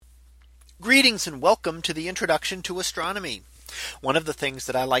Greetings and welcome to the introduction to astronomy. One of the things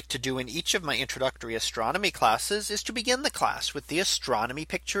that I like to do in each of my introductory astronomy classes is to begin the class with the astronomy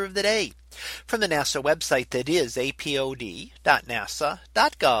picture of the day from the NASA website, that is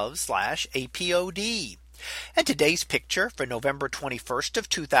apod.nasa.gov/apod. And today's picture for November 21st of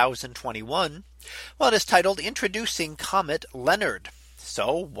 2021. Well, it is titled Introducing Comet Leonard.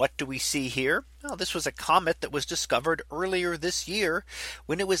 So what do we see here? Well, this was a comet that was discovered earlier this year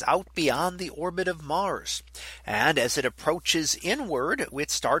when it was out beyond the orbit of Mars. And as it approaches inward,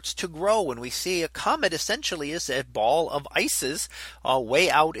 it starts to grow. And we see a comet essentially is a ball of ices way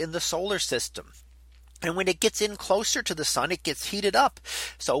out in the solar system. And when it gets in closer to the sun, it gets heated up.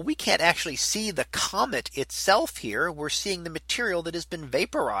 So we can't actually see the comet itself here. We're seeing the material that has been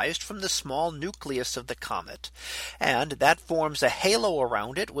vaporized from the small nucleus of the comet. And that forms a halo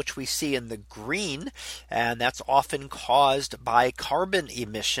around it, which we see in the green. And that's often caused by carbon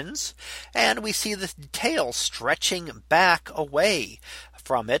emissions. And we see the tail stretching back away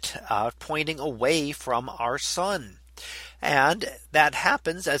from it, pointing away from our sun. And that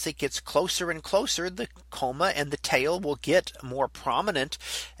happens as it gets closer and closer. The coma and the tail will get more prominent.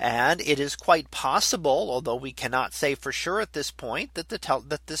 And it is quite possible, although we cannot say for sure at this point, that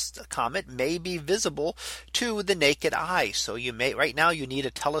this comet may be visible to the naked eye. So right now you need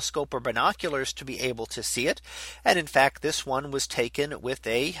a telescope or binoculars to be able to see it. And in fact, this one was taken with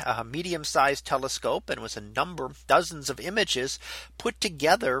a medium-sized telescope and was dozens of images put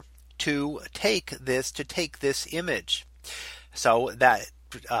together to take this image. So that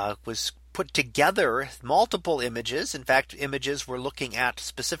was put together multiple images. In fact, images we're looking at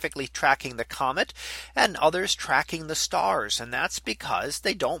specifically tracking the comet and others tracking the stars. And that's because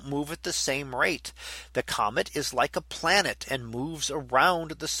they don't move at the same rate. The comet is like a planet and moves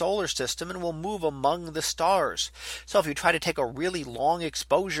around the solar system and will move among the stars. So if you try to take a really long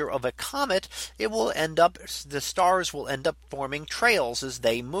exposure of a comet, the stars will end up forming trails as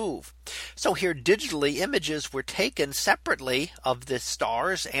they move. So here digitally images were taken separately of the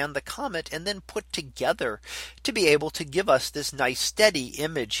stars and the comet and then put together to be able to give us this nice steady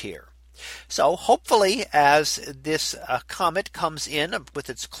image here. So hopefully as this comet comes in with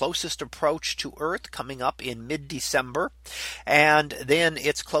its closest approach to Earth coming up in mid-December, and then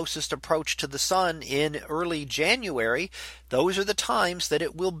its closest approach to the sun in early January, those are the times that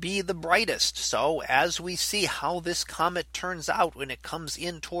it will be the brightest. So as we see how this comet turns out when it comes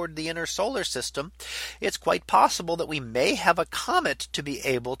in toward the inner solar system, it's quite possible that we may have a comet to be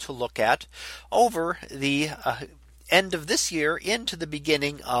able to look at over the end of this year into the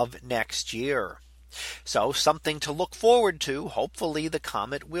beginning of next year. So something to look forward to. Hopefully the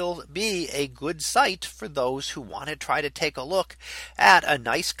comet will be a good sight for those who want to try to take a look at a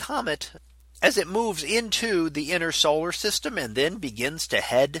nice comet as it moves into the inner solar system and then begins to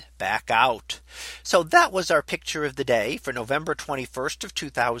head back out. So that was our picture of the day for November 21st of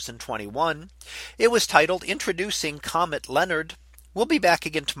 2021. It was titled Introducing Comet Leonard. We'll be back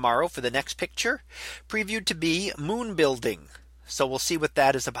again tomorrow for the next picture, previewed to be moon building. So we'll see what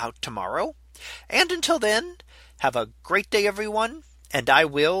that is about tomorrow. And until then, have a great day, everyone, and I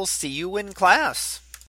will see you in class.